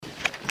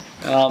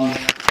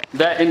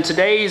That in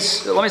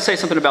today's, let me say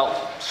something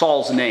about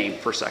Saul's name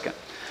for a second.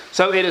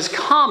 So it is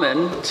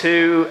common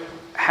to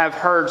have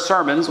heard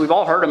sermons, we've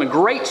all heard them, and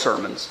great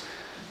sermons,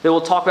 that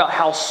will talk about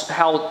how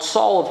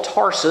Saul of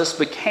Tarsus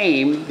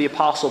became the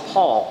Apostle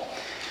Paul.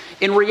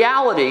 In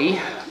reality,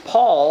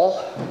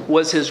 Paul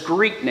was his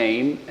Greek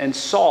name and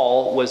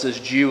Saul was his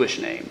Jewish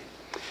name.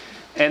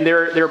 And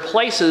there are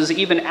places,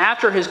 even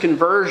after his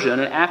conversion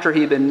and after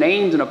he had been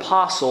named an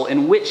apostle,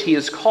 in which he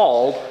is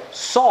called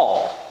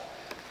Saul.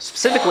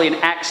 Specifically in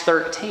Acts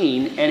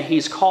 13, and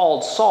he's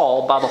called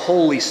Saul by the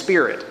Holy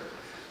Spirit.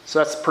 So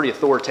that's a pretty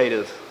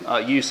authoritative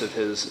use of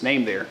his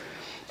name there.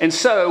 And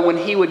so when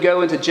he would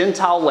go into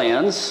Gentile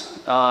lands,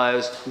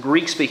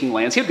 Greek-speaking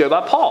lands, he would go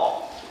by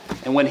Paul.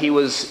 And when he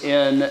was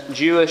in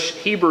Jewish,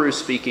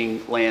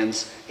 Hebrew-speaking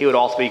lands, he would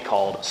also be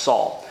called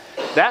Saul.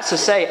 That's to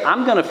say,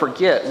 I'm going to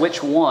forget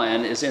which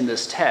one is in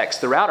this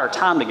text throughout our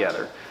time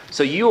together.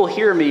 So you will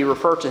hear me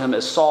refer to him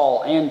as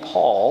Saul and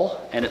Paul,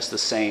 and it's the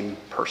same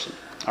person.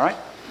 All right?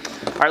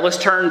 All right, let's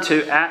turn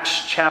to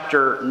Acts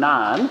chapter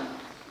 9,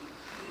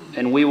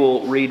 and we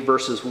will read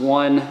verses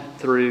 1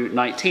 through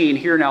 19.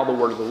 Hear now the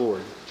word of the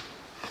Lord.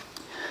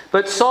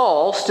 But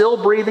Saul,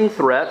 still breathing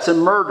threats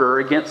and murder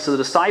against the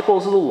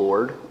disciples of the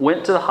Lord,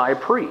 went to the high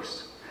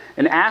priest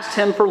and asked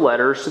him for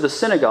letters to the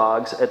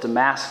synagogues at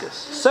Damascus,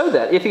 so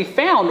that if he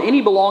found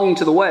any belonging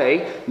to the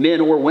way, men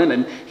or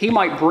women, he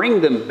might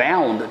bring them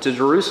bound to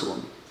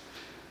Jerusalem.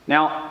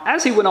 Now,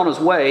 as he went on his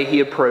way, he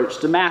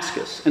approached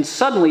Damascus, and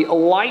suddenly a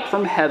light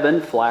from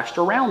heaven flashed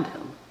around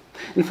him.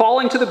 And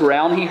falling to the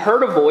ground, he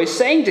heard a voice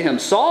saying to him,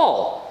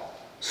 Saul,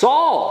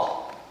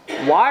 Saul,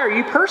 why are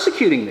you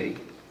persecuting me?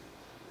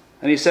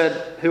 And he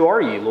said, Who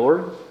are you,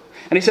 Lord?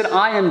 And he said,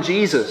 I am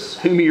Jesus,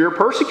 whom you are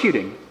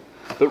persecuting.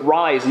 But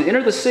rise and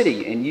enter the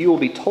city, and you will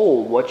be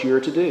told what you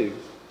are to do.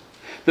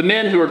 The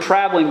men who were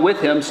traveling with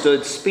him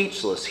stood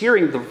speechless,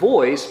 hearing the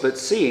voice, but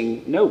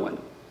seeing no one.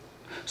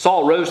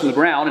 Saul rose from the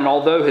ground, and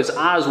although his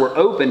eyes were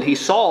opened, he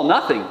saw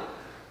nothing.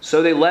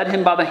 So they led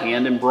him by the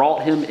hand and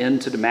brought him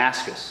into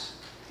Damascus.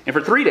 And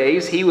for 3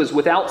 days he was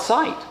without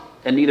sight,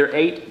 and neither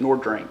ate nor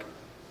drank.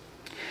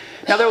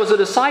 Now there was a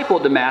disciple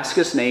at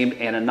Damascus named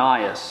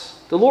Ananias.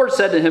 The Lord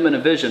said to him in a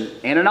vision,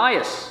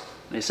 Ananias.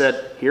 And he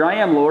said, Here I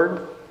am,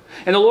 Lord.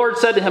 And the Lord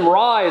said to him,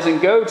 Rise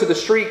and go to the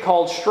street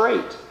called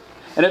Straight.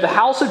 And at the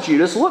house of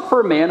Judas look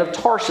for a man of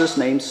Tarsus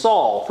named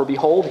Saul, for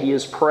behold, he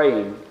is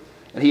praying.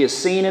 And he has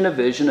seen in a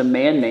vision a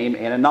man named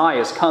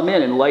Ananias come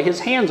in and lay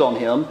his hands on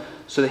him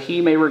so that he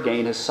may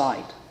regain his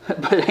sight.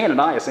 But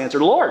Ananias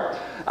answered, Lord,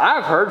 I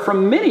have heard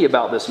from many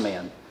about this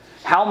man,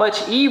 how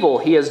much evil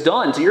he has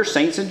done to your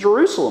saints in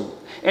Jerusalem.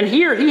 And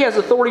here he has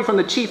authority from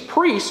the chief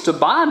priests to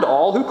bind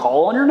all who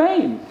call on your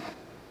name.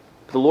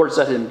 But the Lord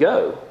said to him,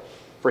 Go,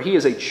 for he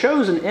is a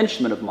chosen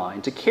instrument of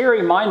mine to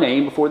carry my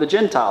name before the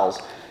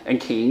Gentiles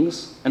and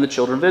kings and the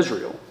children of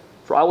Israel.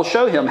 For I will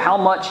show him how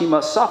much he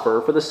must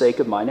suffer for the sake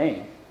of my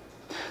name.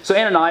 So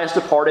Ananias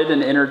departed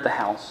and entered the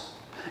house.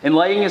 And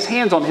laying his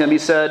hands on him, he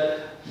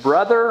said,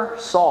 Brother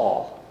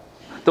Saul,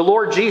 the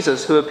Lord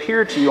Jesus, who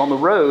appeared to you on the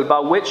road by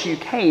which you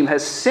came,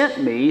 has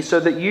sent me so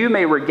that you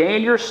may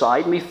regain your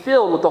sight and be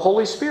filled with the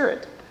Holy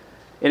Spirit.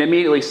 And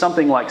immediately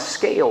something like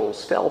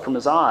scales fell from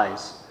his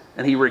eyes,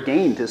 and he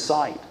regained his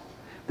sight.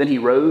 Then he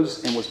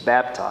rose and was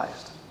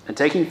baptized. And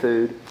taking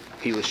food,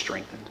 he was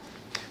strengthened.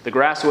 The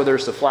grass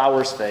withers, the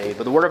flowers fade,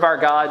 but the word of our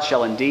God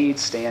shall indeed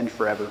stand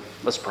forever.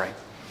 Let's pray.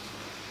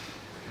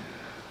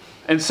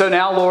 And so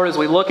now, Lord, as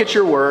we look at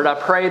your word, I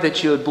pray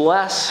that you would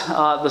bless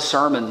the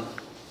sermon.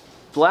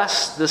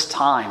 Bless this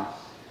time,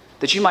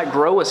 that you might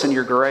grow us in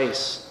your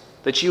grace,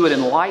 that you would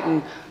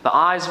enlighten the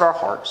eyes of our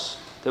hearts,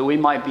 that we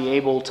might be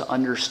able to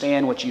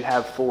understand what you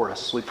have for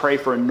us. We pray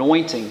for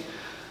anointing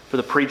for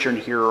the preacher and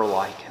hearer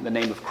alike. In the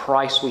name of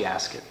Christ we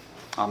ask it.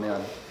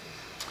 Amen.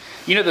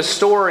 You know, the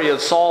story of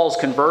Saul's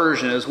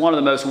conversion is one of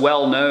the most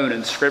well-known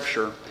in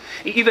Scripture.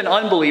 Even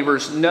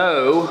unbelievers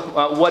know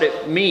what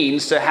it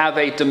means to have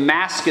a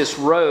Damascus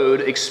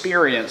Road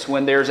experience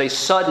when there's a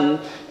sudden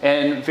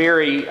and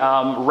very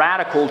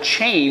radical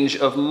change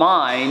of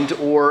mind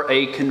or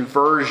a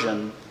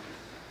conversion.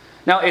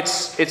 Now,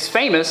 it's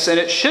famous, and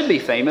it should be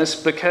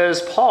famous,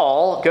 because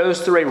Paul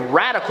goes through a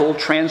radical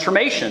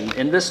transformation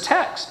in this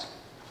text.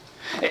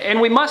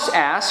 And we must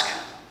ask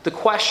the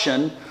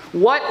question,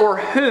 what or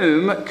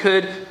whom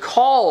could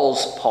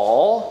cause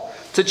Paul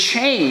to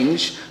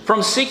change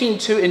from seeking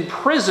to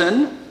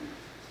imprison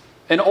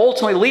and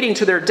ultimately leading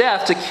to their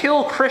death, to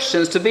kill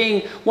Christians, to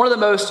being one of the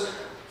most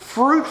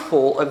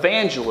fruitful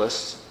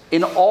evangelists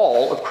in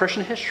all of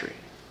Christian history?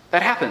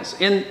 That happens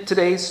in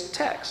today's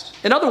text.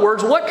 In other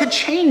words, what could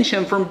change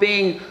him from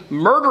being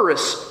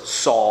murderous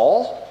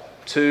Saul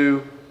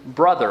to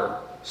brother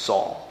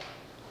Saul?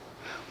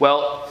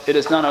 Well, it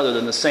is none other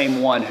than the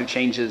same one who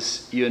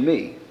changes you and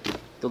me,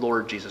 the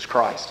Lord Jesus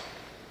Christ.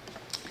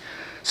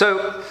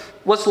 So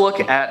let's look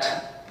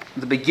at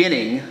the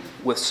beginning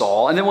with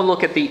Saul, and then we'll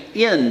look at the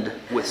end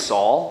with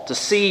Saul to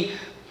see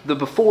the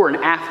before and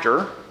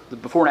after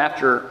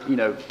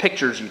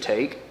pictures you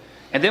take,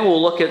 and then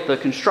we'll look at the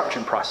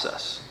construction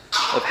process.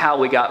 of how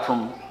we got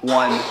from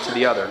one to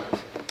the other.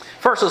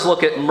 First, let's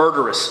look at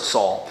murderous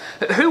Saul.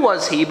 Who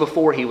was he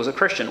before he was a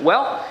Christian?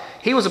 Well,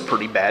 he was a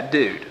pretty bad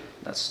dude.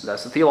 That's the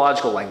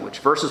theological language,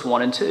 verses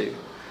 1 and 2.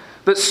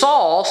 But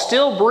Saul,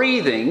 still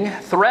breathing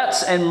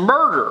threats and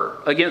murder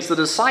against the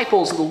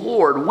disciples of the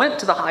Lord, went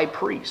to the high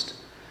priest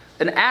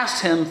and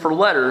asked him for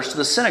letters to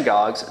the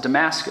synagogues at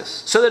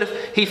Damascus, so that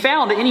if he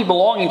found any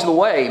belonging to the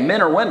way,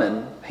 men or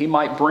women, he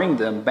might bring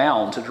them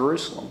bound to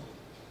Jerusalem.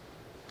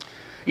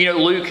 You know,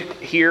 Luke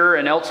here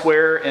and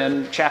elsewhere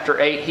in chapter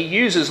 8, he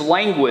uses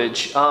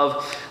language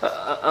of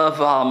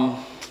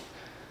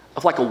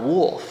like a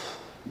wolf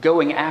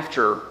going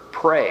after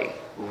prey,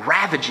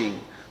 ravaging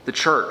the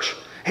church.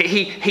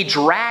 He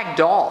dragged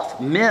off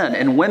men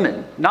and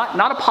women,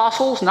 not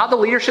apostles, not the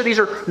leadership. These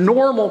are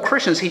normal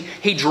Christians.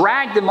 He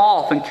dragged them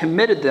off and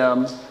committed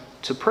them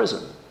to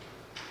prison.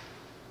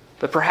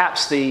 But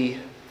perhaps the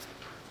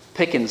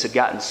pickings had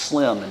gotten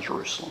slim in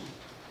Jerusalem.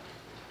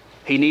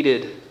 He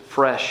needed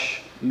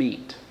fresh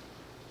meat.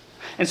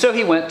 And so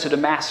he went to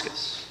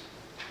Damascus.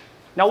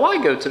 Now,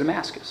 why go to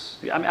Damascus?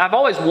 I mean, I've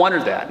always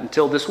wondered that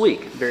until this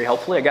week. Very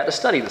helpfully, I got to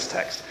study this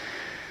text.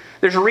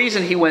 There's a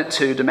reason he went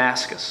to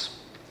Damascus.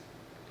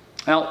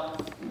 Now,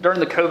 during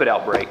the COVID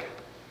outbreak,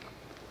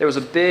 there was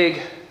a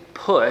big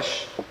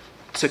push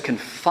to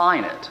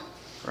confine it,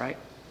 right?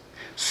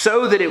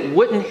 So that it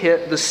wouldn't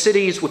hit the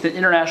cities with an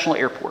international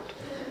airport,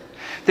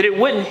 that it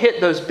wouldn't hit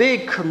those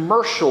big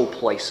commercial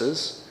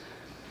places,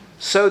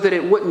 so that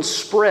it wouldn't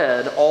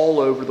spread all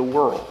over the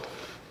world.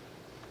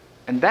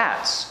 And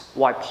that's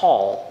why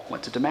Paul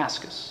went to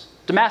Damascus.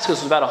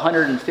 Damascus was about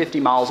 150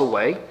 miles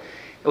away.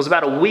 It was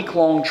about a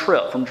week-long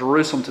trip from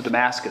Jerusalem to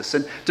Damascus.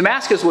 And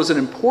Damascus was an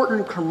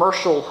important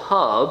commercial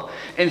hub,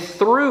 and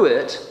through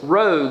it,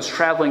 roads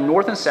traveling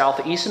north and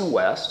south, east and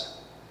west,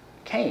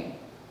 came.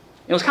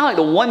 It was kind of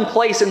like the one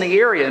place in the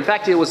area. In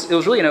fact, it was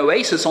really an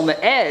oasis on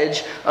the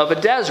edge of a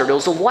desert. It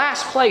was the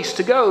last place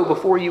to go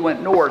before you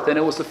went north, and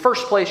it was the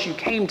first place you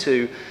came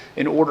to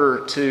in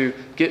order to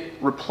get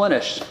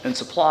replenished in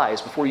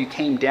supplies before you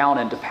came down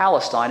into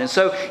Palestine. And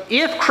so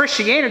if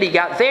Christianity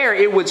got there,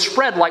 it would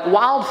spread like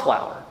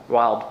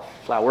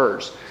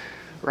wildflowers,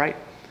 right?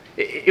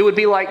 It would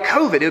be like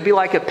COVID. It would be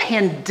like a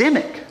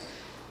pandemic.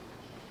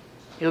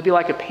 It would be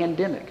like a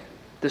pandemic,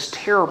 this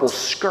terrible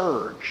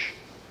scourge.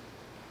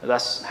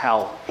 That's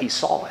how he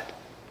saw it.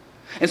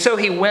 And so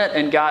he went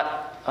and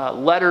got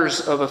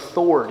letters of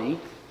authority,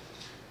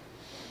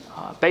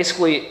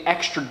 basically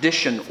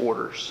extradition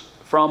orders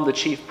from the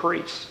chief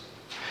priest.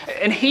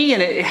 And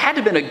it had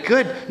to have been a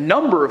good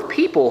number of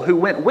people who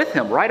went with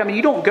him, right? I mean,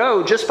 you don't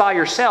go just by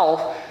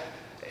yourself.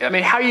 I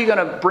mean, how are you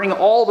going to bring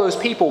all those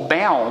people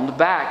bound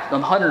back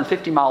on a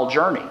 150-mile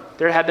journey?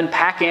 There had been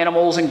pack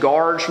animals and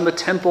guards from the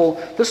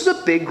temple. This is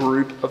a big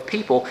group of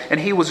people. And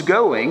he was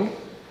going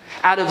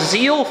out of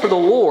zeal for the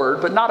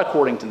Lord, but not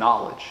according to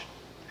knowledge.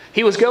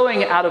 He was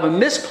going out of a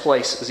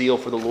misplaced zeal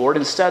for the Lord.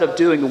 Instead of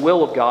doing the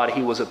will of God,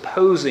 he was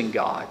opposing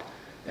God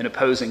and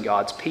opposing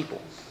God's people.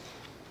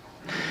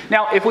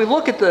 Now, if we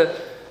look at the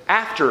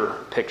after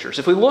pictures,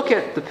 if we look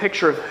at the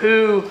picture of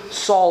who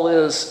Saul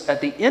is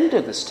at the end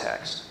of this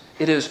text,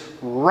 it is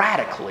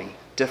radically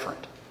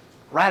different.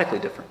 Radically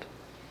different.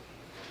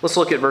 Let's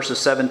look at verses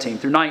 17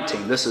 through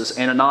 19. This is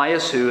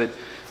Ananias, who had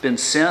been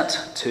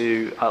sent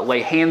to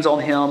lay hands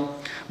on him.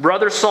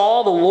 Brother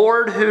Saul, the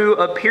Lord who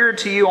appeared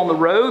to you on the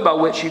road by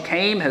which you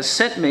came has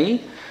sent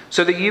me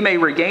so that you may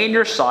regain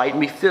your sight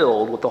and be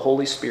filled with the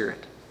Holy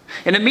Spirit.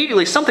 And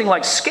immediately something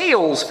like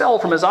scales fell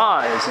from his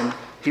eyes and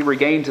he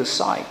regained his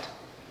sight.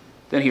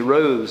 Then he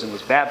rose and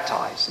was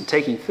baptized, and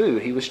taking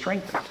food he was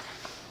strengthened.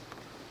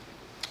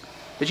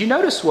 Did you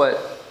notice what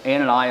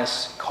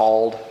Ananias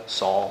called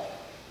Saul?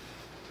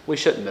 We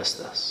shouldn't miss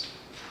this.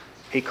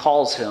 He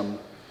calls him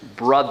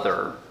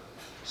Brother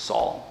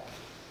Saul.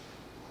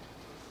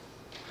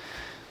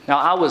 Now,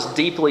 I was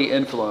deeply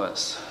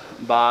influenced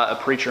by a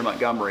preacher in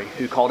Montgomery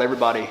who called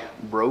everybody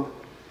bro.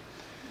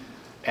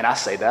 And I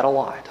say that a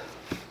lot.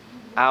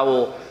 I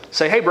will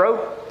say, hey,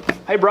 bro.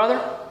 Hey,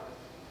 brother.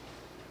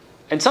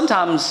 And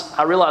sometimes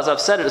I realize I've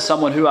said it to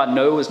someone who I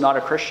know is not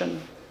a Christian,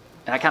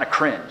 and I kind of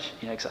cringe.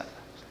 You know,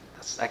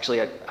 that's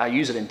actually, I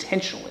use it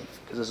intentionally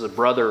because this is a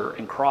brother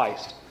in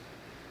Christ.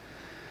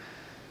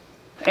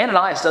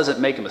 Ananias doesn't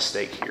make a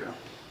mistake here.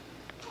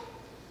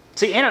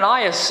 See,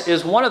 Ananias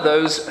is one of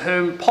those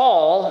whom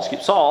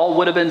Saul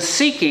would have been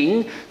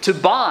seeking to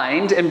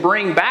bind and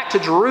bring back to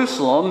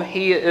Jerusalem.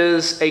 He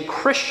is a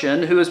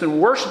Christian who has been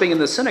worshiping in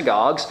the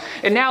synagogues.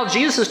 And now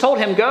Jesus has told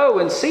him, go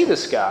and see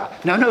this guy.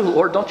 No,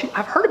 Lord, don't you?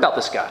 I've heard about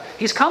this guy.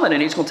 He's coming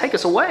and he's going to take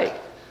us away.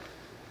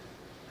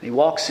 And he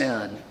walks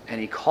in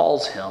and he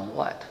calls him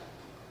what?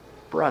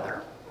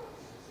 Brother.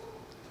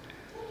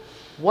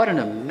 What an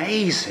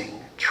amazing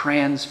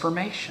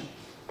transformation.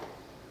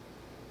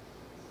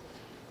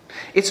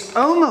 It's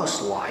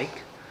almost like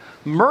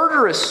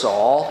murderous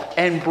Saul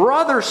and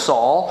brother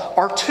Saul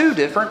are two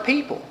different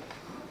people.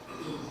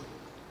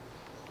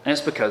 And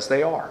it's because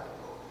they are.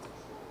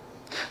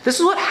 This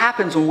is what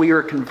happens when we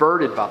are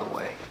converted, by the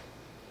way.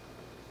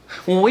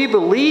 When we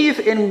believe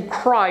in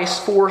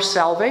Christ for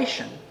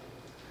salvation,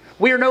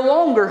 we are no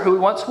longer who we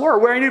once were.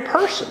 We're a new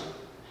person.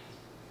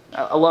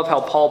 I love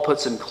how Paul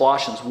puts in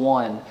Colossians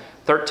 1,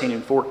 13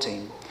 and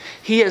 14.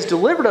 He has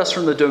delivered us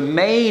from the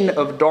domain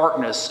of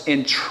darkness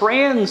and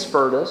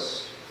transferred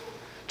us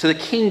to the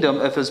kingdom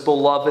of his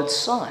beloved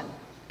Son,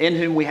 in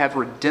whom we have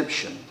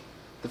redemption,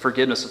 the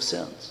forgiveness of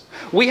sins.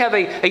 We have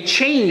a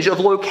change of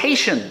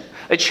location,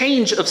 a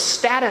change of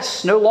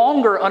status, no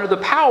longer under the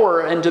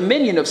power and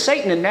dominion of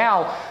Satan, and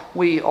now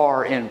we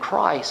are in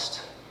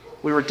Christ.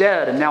 We were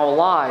dead and now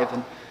alive,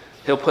 and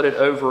he'll put it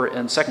over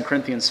in 2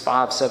 Corinthians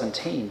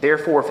 5:17.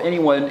 Therefore, if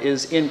anyone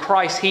is in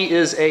Christ, he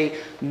is a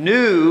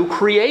new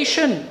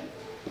creation.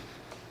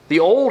 The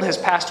old has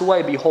passed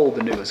away, behold,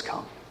 the new has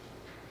come.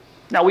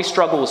 Now, we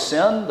struggle with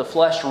sin. The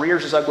flesh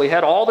rears its ugly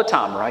head all the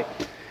time, right?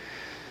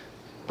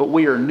 But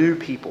we are new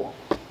people,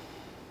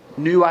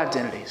 new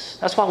identities.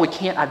 That's why we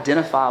can't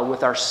identify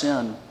with our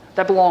sin.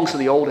 That belongs to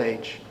the old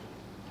age.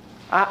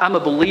 I'm a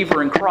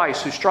believer in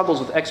Christ who struggles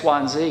with X, Y,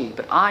 and Z,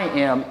 but I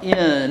am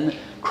in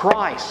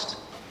Christ.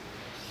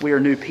 We are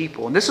new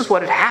people. And this is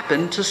what had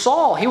happened to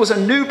Saul. He was a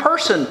new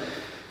person.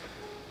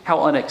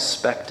 How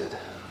unexpected.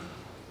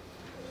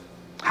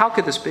 How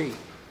could this be?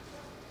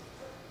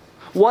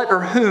 What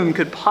or whom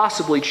could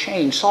possibly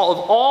change Saul?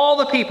 Of all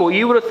the people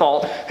you would have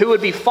thought who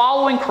would be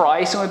following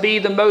Christ and would be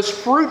the most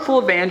fruitful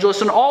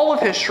evangelist in all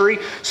of history,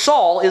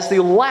 Saul is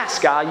the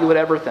last guy you would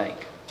ever think.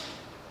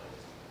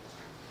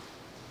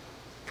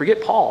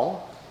 Forget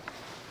Paul.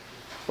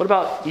 What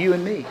about you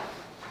and me?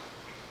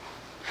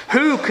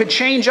 Who could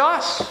change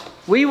us?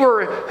 We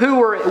who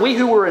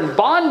were in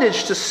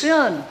bondage to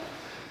sin,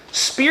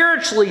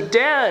 spiritually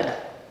dead,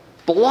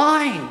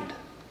 blind.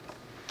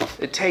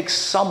 It takes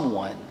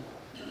someone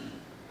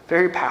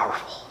very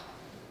powerful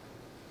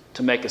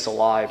to make us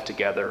alive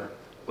together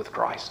with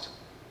Christ.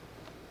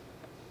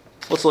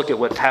 Let's look at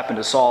what happened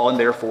to Saul and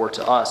therefore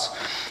to us.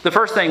 The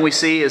first thing we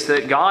see is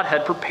that God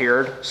had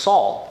prepared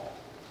Saul.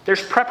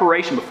 There's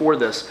preparation before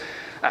this.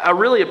 I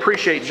really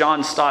appreciate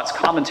John Stott's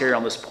commentary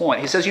on this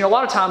point. He says, a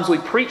lot of times we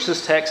preach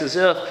this text as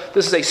if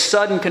this is a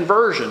sudden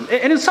conversion.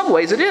 And in some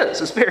ways it is.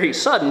 It's very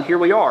sudden. Here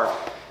we are.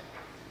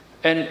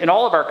 And in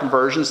all of our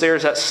conversions,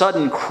 there's that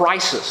sudden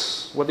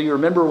crisis, whether you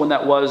remember when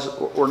that was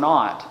or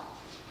not.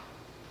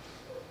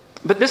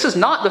 But this is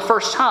not the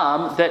first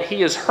time that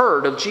he has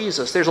heard of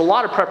Jesus. There's a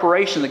lot of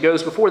preparation that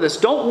goes before this.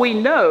 Don't we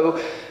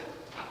know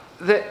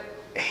that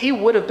he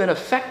would have been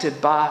affected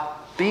by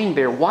being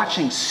there,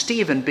 watching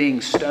Stephen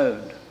being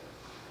stoned,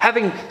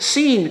 having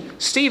seen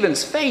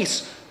Stephen's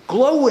face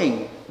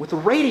glowing with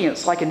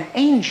radiance like an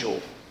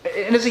angel.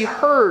 And as he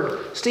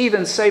heard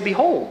Stephen say,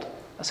 "Behold,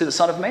 I see the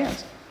Son of Man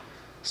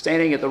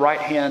standing at the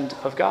right hand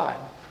of God."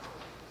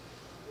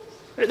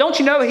 Don't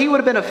you know he would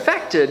have been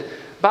affected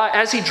by,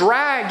 as he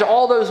dragged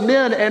all those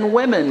men and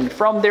women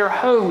from their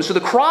homes to the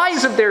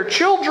cries of their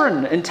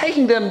children and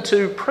taking them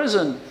to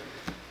prison?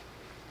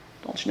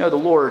 Don't you know the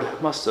Lord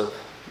must have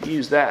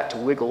used that to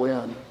wiggle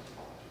in?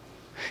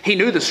 He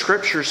knew the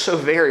scriptures so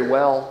very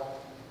well.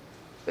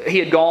 He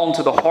had gone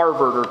to the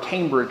Harvard or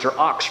Cambridge or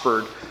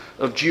Oxford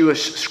of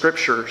Jewish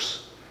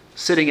scriptures,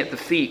 sitting at the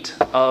feet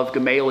of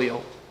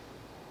Gamaliel,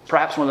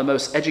 perhaps one of the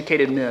most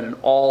educated men in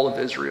all of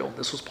Israel.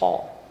 This was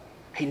Paul.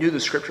 He knew the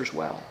scriptures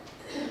well.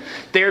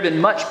 There had been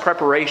much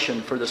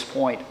preparation for this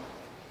point.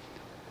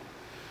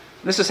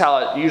 This is how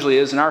it usually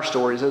is in our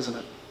stories, isn't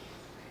it?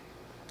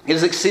 It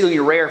is exceedingly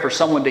rare for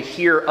someone to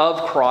hear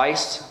of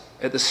Christ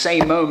at the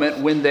same moment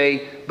when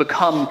they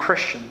become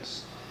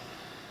Christians.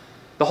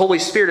 The Holy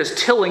Spirit is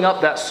tilling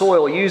up that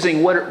soil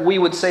using what we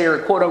would say are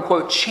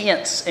quote-unquote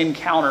chance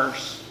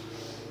encounters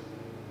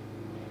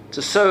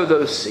to sow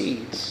those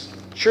seeds.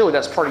 Surely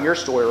that's part of your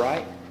story,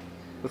 right?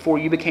 Before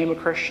you became a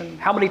Christian?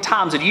 How many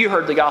times had you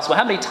heard the gospel?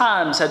 How many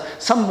times had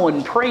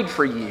someone prayed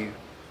for you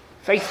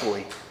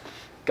faithfully?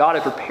 God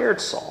had prepared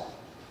Saul.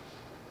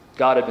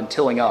 God had been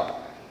tilling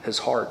up his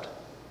heart.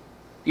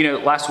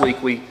 Last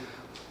week we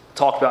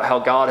talked about how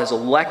God has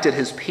elected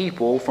his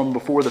people from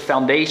before the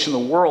foundation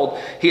of the world.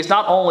 He has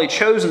not only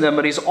chosen them,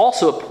 but he's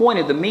also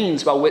appointed the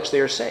means by which they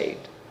are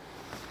saved.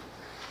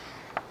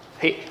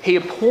 He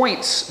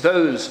appoints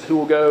those who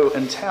will go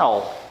and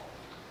tell,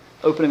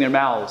 opening their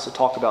mouths to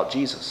talk about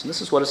Jesus. And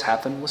this is what has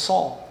happened with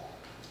Saul.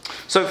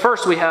 So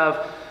first we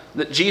have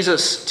that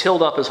Jesus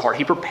tilled up his heart.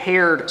 He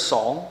prepared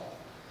Saul.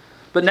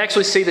 But next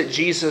we see that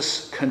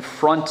Jesus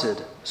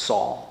confronted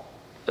Saul.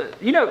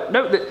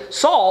 Note that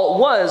Saul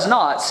was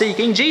not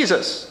seeking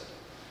Jesus.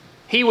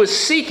 He was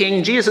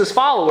seeking Jesus'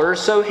 followers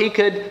so he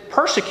could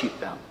persecute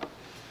them.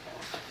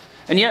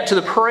 And yet, to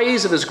the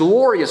praise of his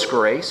glorious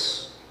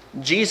grace,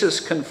 Jesus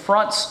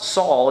confronts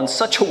Saul in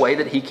such a way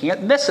that he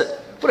can't miss it.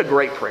 What a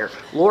great prayer.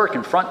 Lord,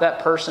 confront that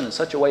person in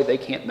such a way they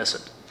can't miss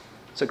it.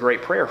 It's a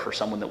great prayer for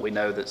someone that we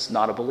know that's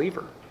not a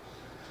believer.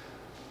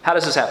 How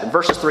does this happen?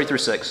 Verses 3 through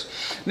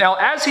 6. Now,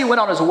 as he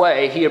went on his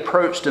way, he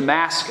approached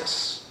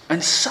Damascus,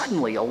 and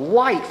suddenly a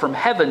light from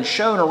heaven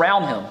shone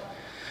around him.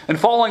 And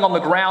falling on the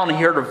ground, he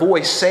heard a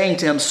voice saying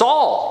to him,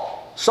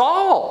 "Saul,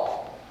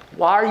 Saul,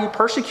 why are you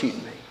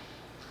persecuting me?"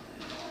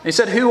 And he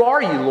said, "Who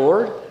are you,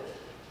 Lord?"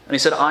 And he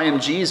said, "I am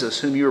Jesus,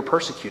 whom you are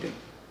persecuting.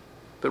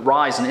 But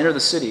rise and enter the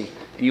city,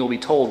 and you will be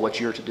told what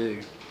you are to do."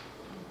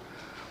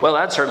 Well,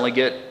 that'd certainly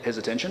get his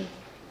attention.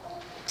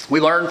 We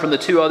learn from the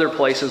two other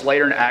places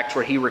later in Acts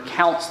where he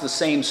recounts the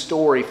same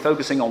story,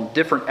 focusing on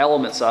different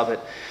elements of it,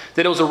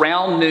 that it was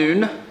around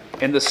noon,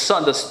 and the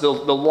sun, the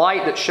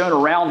light that shone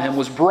around him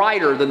was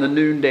brighter than the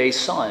noonday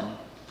sun.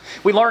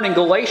 We learn in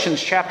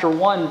Galatians chapter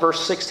 1,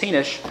 verse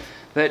 16-ish,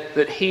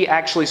 that he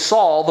actually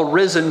saw the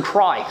risen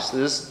Christ.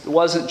 This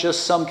wasn't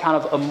just some kind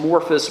of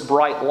amorphous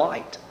bright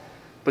light,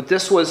 but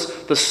this was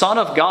the Son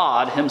of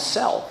God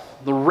himself,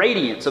 the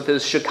radiance of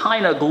his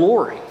Shekinah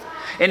glory.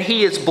 And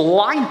he is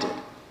blinded.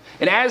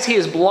 And as he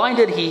is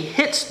blinded, he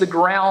hits the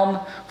ground,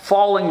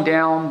 falling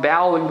down,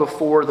 bowing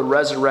before the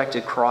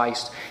resurrected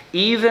Christ,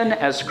 even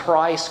as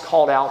Christ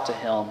called out to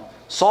him,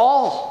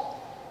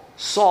 "Saul,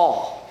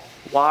 Saul,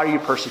 why are you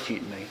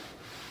persecuting me?"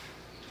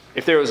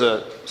 If there was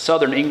a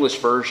Southern English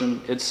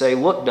version, it'd say,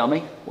 "Look,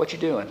 dummy, what you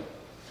doing?"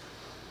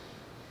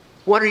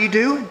 What are you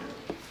doing?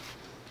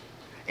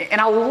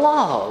 And I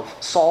love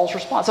Saul's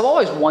response. I've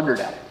always wondered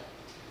at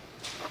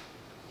it.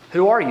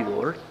 "Who are you,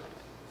 Lord?"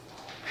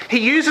 He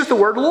uses the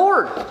word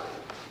Lord.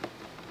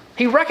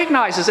 He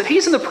recognizes that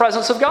he's in the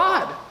presence of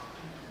God.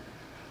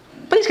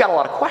 But he's got a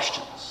lot of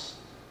questions.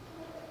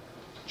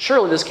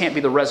 Surely this can't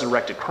be the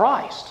resurrected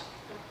Christ,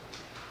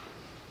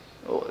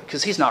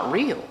 because he's not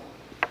real,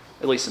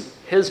 at least in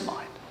his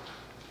mind.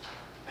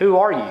 "Who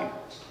are you,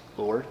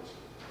 Lord?"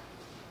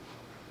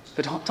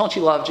 But don't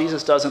you love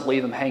Jesus doesn't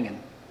leave him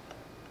hanging?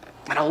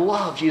 And I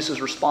love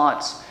Jesus'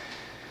 response,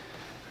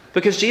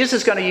 because Jesus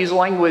is going to use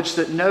language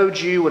that no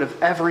Jew would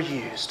have ever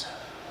used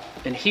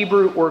in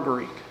Hebrew or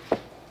Greek.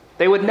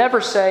 They would never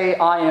say,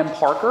 "I am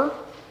Parker."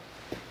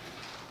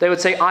 They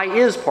would say, "I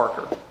is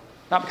Parker."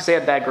 Not because they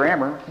had bad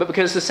grammar, but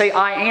because to say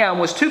 "I am"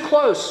 was too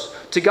close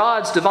to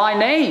God's divine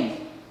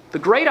name, the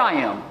great I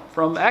am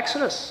from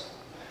Exodus.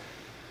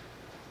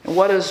 And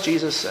what does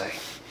Jesus say?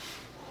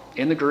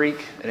 In the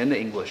Greek and in the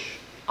English,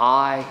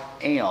 "I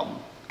am."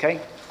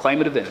 Okay? Claim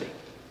of divinity.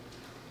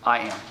 I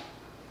am.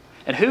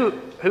 And who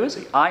is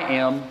he? I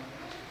am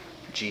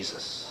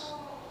Jesus,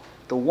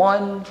 the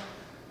one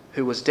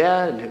who was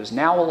dead and who is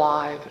now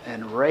alive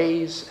and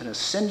raised and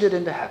ascended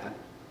into heaven.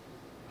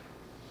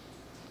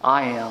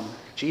 I am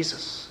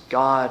Jesus,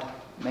 God,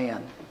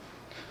 man,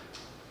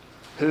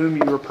 whom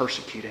you are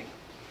persecuting.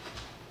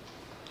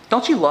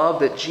 Don't you love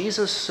that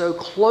Jesus so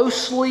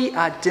closely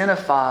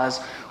identifies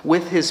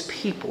with his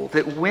people,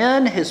 that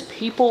when his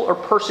people are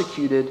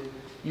persecuted,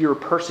 you're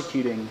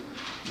persecuting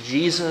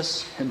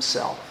Jesus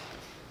himself?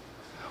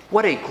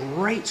 What a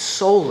great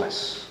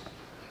solace.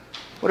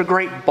 What a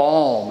great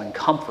balm and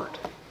comfort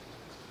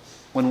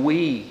when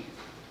we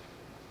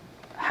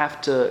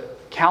have to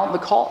count the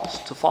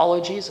cost to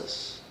follow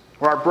Jesus,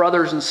 or our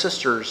brothers and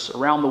sisters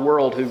around the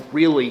world who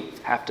really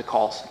have to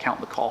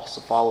count the cost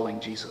of following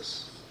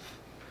Jesus.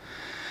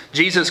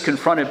 Jesus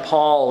confronted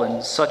Paul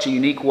in such a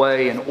unique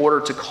way in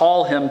order to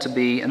call him to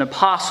be an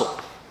apostle.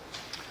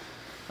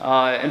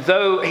 And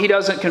though he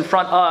doesn't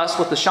confront us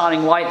with the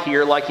shining light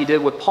here like he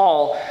did with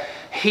Paul,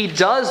 he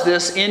does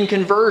this in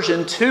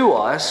conversion to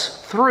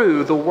us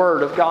through the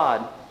Word of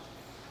God.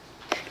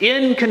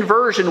 In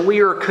conversion, we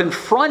are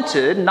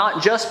confronted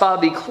not just by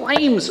the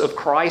claims of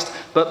Christ,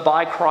 but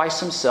by Christ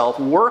himself,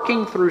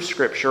 working through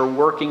Scripture,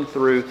 working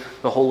through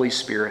the Holy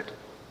Spirit.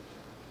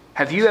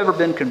 Have you ever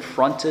been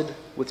confronted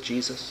with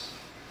Jesus?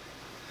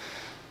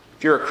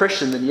 If you're a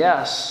Christian, then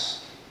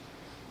yes.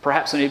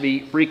 Perhaps you may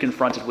be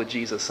reconfronted with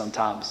Jesus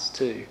sometimes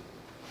too.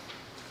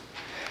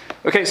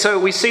 Okay, so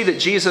we see that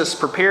Jesus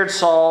prepared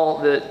Saul,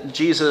 that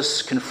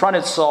Jesus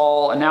confronted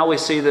Saul, and now we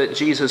see that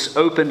Jesus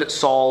opened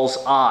Saul's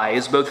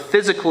eyes, both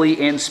physically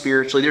and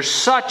spiritually. There's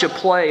such a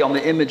play on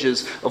the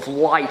images of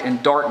light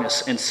and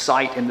darkness and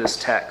sight in this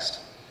text.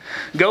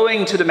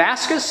 Going to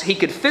Damascus, he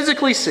could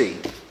physically see,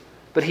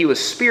 but he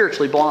was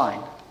spiritually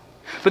blind.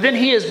 But then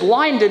he is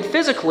blinded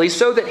physically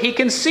so that he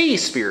can see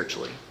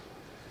spiritually.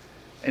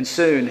 And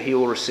soon he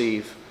will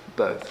receive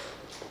both.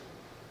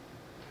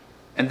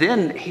 And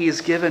then he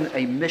is given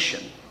a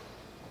mission.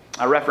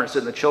 I referenced it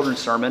in the children's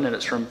sermon, and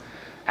it's from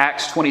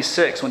Acts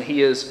 26 when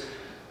he is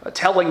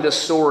telling this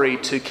story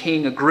to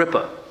King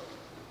Agrippa.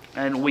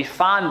 And we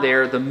find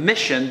there the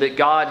mission that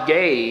God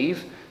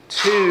gave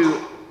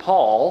to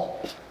Paul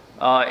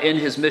in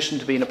his mission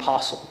to be an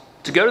apostle.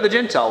 To go to the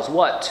Gentiles,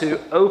 what? To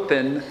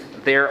open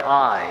their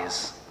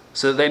eyes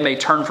so that they may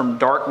turn from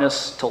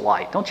darkness to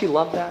light. Don't you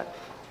love that?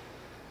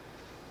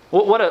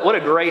 What a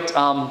great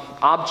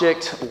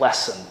object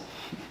lesson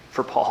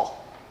for Paul.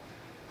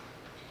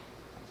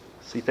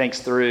 So he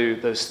thinks through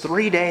those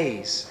 3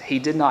 days he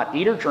did not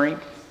eat or drink,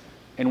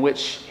 in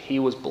which he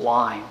was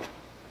blind.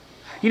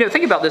 You know,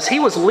 think about this. He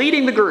was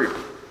leading the group,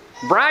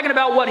 bragging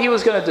about what he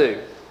was going to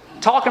do,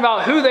 talking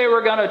about who they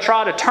were going to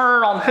try to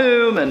turn on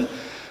whom and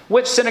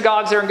which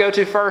synagogues they were going to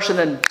go to first, and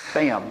then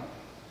bam,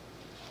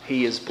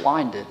 he is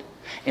blinded.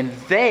 And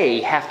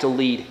they have to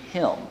lead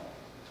him.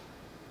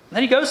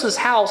 Then he goes to this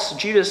house,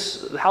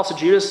 the house of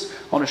Judas,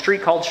 on a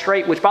street called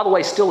Straight, which, by the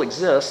way, still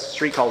exists,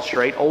 street called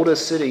Straight.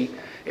 Oldest city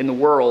in the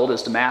world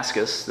is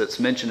Damascus, that's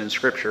mentioned in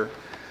Scripture.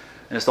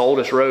 And it's the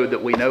oldest road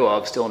that we know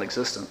of still in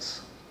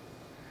existence.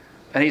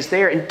 And he's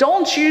there. And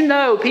don't you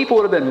know, people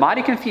would have been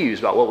mighty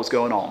confused about what was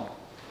going on.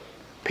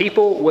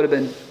 People would have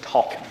been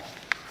talking.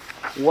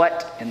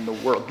 What in the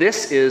world?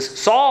 This is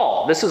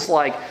Saul. This is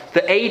like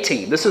the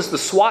A-team. This is the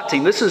SWAT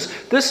team. This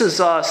is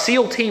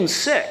SEAL Team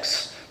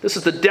 6. This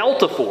is the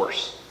Delta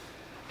Force.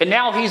 And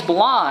now he's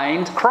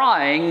blind,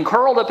 crying,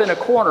 curled up in a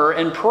corner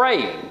and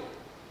praying.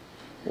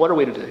 What are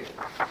we to do?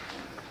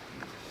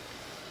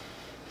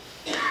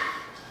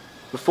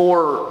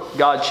 Before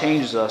God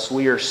changes us,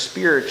 we are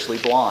spiritually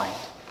blind,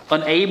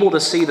 unable to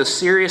see the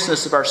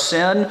seriousness of our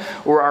sin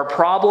or our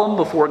problem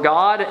before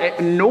God,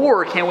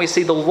 nor can we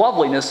see the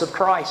loveliness of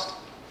Christ.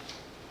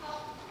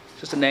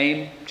 Just a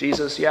name,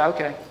 Jesus, yeah,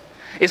 okay.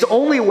 It's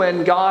only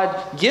when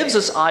God gives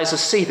us eyes to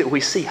see that we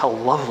see how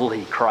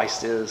lovely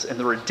Christ is and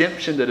the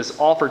redemption that is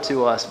offered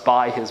to us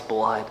by his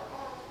blood.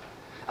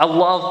 I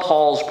love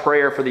Paul's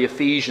prayer for the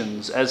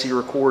Ephesians as he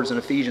records in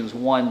Ephesians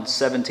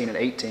 1:17 and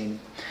 18.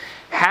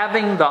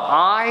 Having the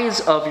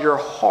eyes of your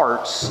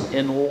hearts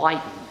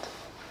enlightened.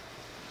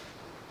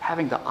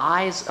 Having the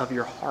eyes of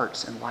your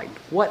hearts enlightened.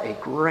 What a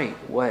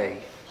great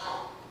way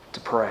to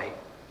pray.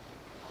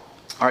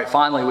 All right,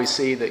 finally we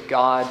see that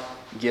God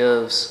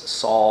gives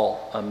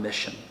Saul a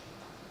mission.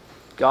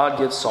 God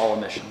gives Saul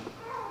a mission.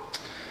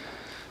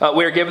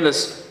 We are given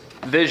this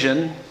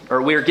vision,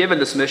 or we are given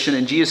this mission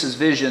in Jesus'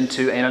 vision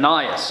to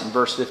Ananias in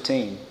verse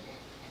 15.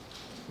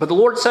 But the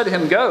Lord said to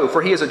him, "Go,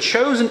 for he is a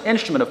chosen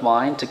instrument of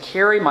mine to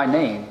carry my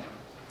name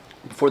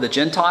before the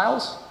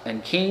Gentiles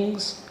and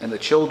kings and the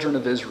children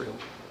of Israel."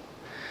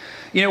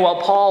 You know,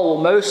 while Paul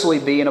will mostly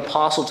be an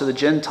apostle to the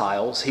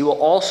Gentiles, he will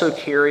also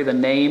carry the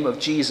name of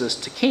Jesus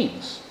to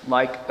kings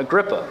like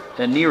Agrippa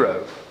and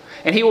Nero.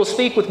 And he will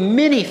speak with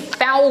many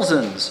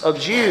thousands of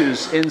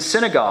Jews in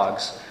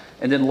synagogues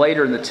and then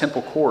later in the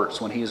temple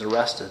courts when he is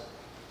arrested.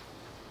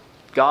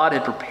 God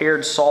had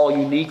prepared Saul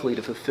uniquely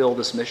to fulfill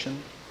this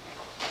mission.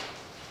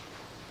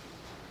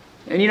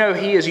 And you know,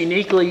 he has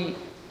uniquely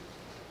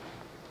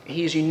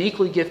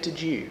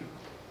gifted you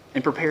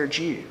and prepared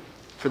you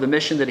for the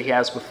mission that he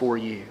has before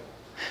you.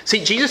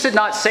 See, Jesus did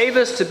not save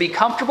us to be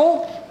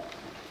comfortable,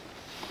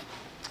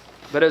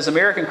 but as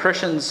American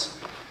Christians,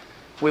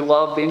 we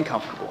love being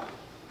comfortable.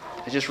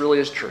 It just really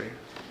is true.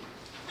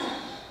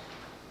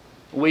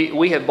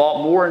 We have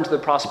bought more into the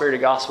prosperity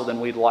gospel than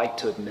we'd like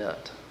to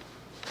admit.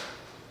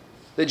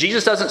 That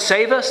Jesus doesn't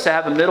save us to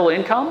have a middle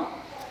income,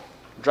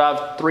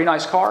 drive 3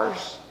 nice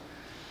cars.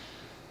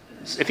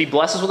 If he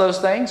blesses with those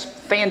things,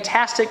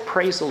 fantastic,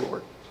 praise the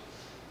Lord.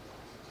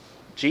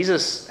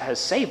 Jesus has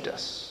saved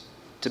us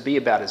to be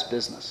about his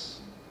business,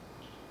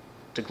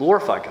 to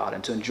glorify God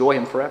and to enjoy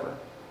him forever.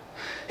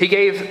 He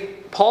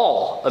gave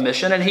Paul a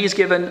mission, and he's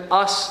given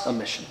us a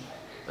mission.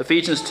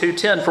 Ephesians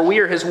 2:10, "For we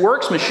are his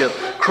workmanship,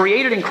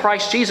 created in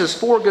Christ Jesus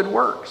for good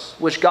works,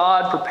 which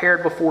God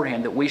prepared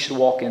beforehand that we should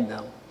walk in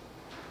them."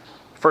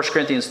 1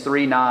 Corinthians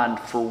 3:9,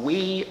 "For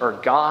we are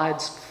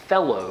God's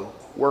fellow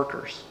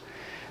workers."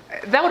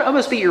 That would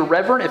almost be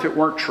irreverent if it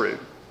weren't true,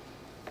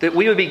 that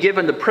we would be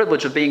given the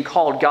privilege of being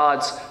called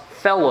God's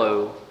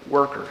fellow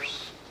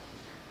workers.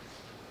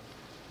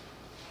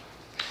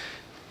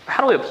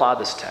 How do we apply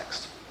this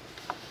text?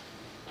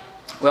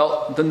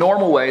 Well, the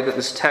normal way that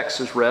this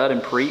text is read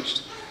and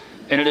preached,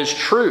 and it is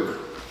true,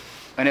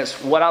 and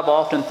it's what I've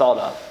often thought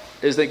of,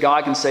 is that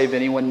God can save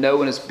anyone. No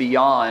one is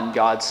beyond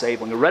God's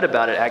saving. We read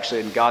about it actually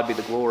in God Be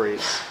the Glory.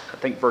 I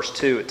think verse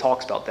 2, it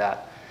talks about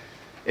that.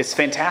 It's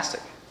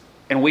fantastic.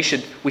 And we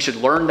should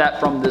learn that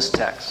from this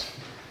text.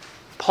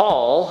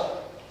 Paul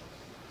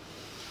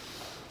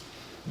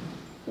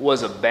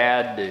was a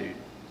bad dude,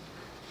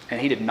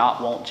 and he did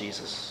not want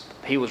Jesus.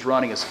 He was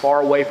running as far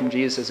away from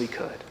Jesus as he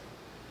could.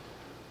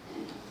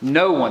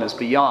 No one is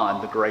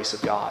beyond the grace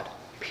of God.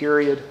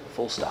 Period.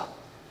 Full stop.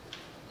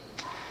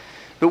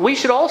 But we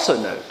should also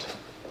note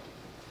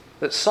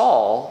that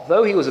Saul,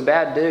 though he was a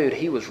bad dude,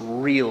 he was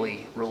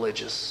really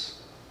religious.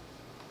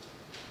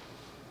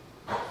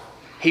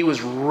 He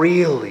was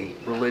really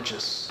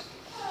religious.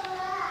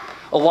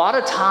 A lot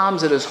of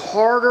times it is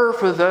harder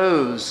for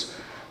those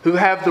who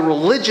have the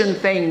religion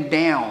thing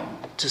down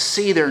to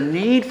see their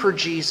need for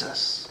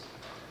Jesus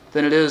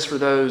than it is for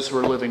those who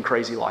are living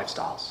crazy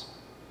lifestyles.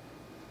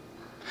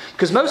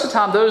 Because most of the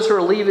time, those who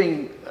are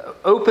living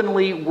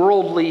openly,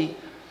 worldly,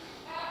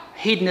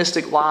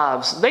 hedonistic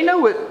lives, they know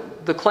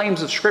what the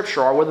claims of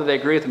Scripture are, whether they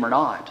agree with them or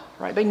not.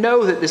 Right? They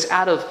know that it's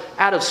out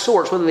of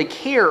sorts, whether they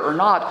care or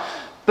not.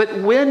 But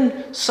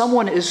when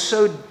someone is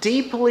so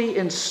deeply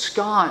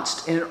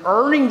ensconced in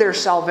earning their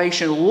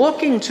salvation,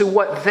 looking to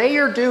what they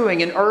are doing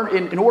in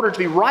order to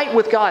be right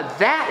with God,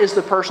 that is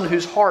the person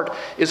whose heart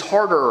is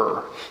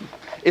harder,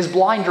 is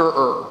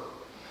blinderer.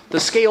 The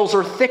scales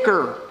are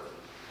thicker.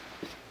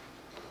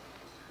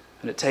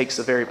 And it takes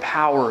the very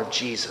power of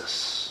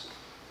Jesus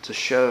to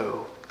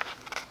show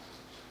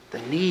the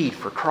need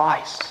for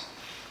Christ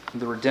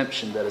and the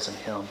redemption that is in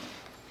him.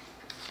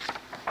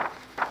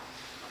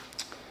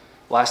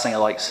 Last thing I'd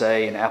like to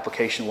say, and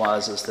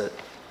application-wise, is that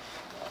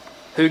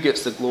who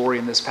gets the glory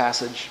in this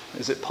passage?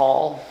 Is it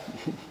Paul?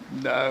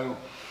 No.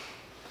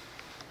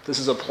 This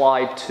is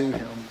applied to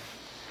him.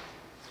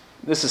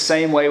 This is the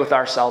same way with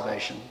our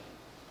salvation.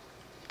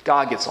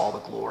 God gets all the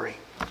glory.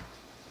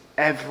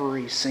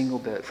 Every single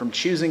bit. From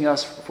choosing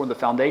us before the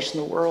foundation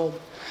of the world,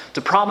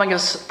 to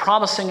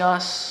promising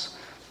us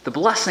the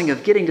blessing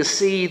of getting to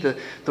see the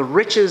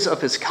riches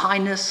of his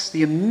kindness,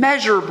 the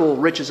immeasurable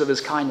riches of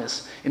his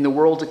kindness in the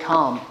world to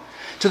come,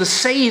 to the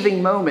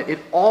saving moment. It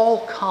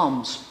all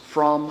comes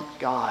from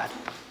God.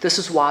 This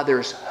is why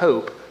there's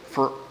hope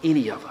for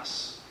any of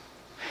us.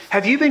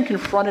 Have you been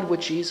confronted with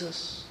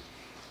Jesus?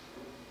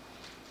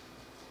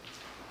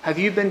 Have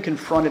you been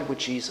confronted with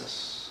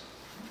Jesus?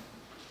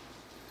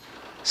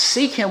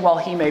 Seek him while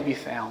he may be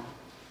found.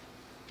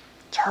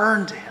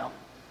 Turn to him.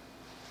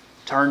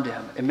 Turn to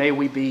him. And may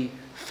we be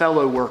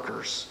fellow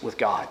workers with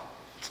God.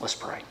 Let's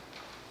pray.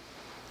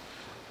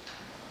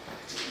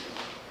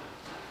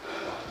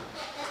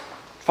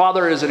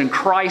 Father, is it in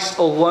Christ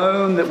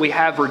alone that we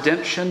have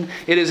redemption?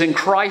 It is in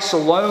Christ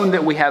alone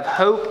that we have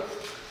hope.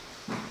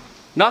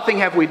 Nothing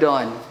have we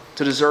done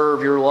to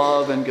deserve your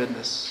love and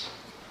goodness.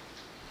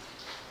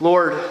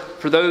 Lord,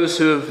 for those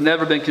who have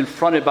never been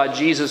confronted by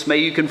Jesus, may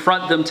you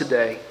confront them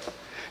today.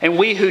 And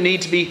we who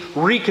need to be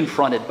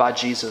re-confronted by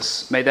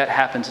Jesus, may that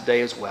happen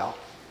today as well.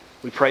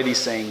 We pray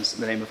these things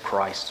in the name of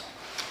Christ.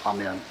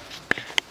 Amen.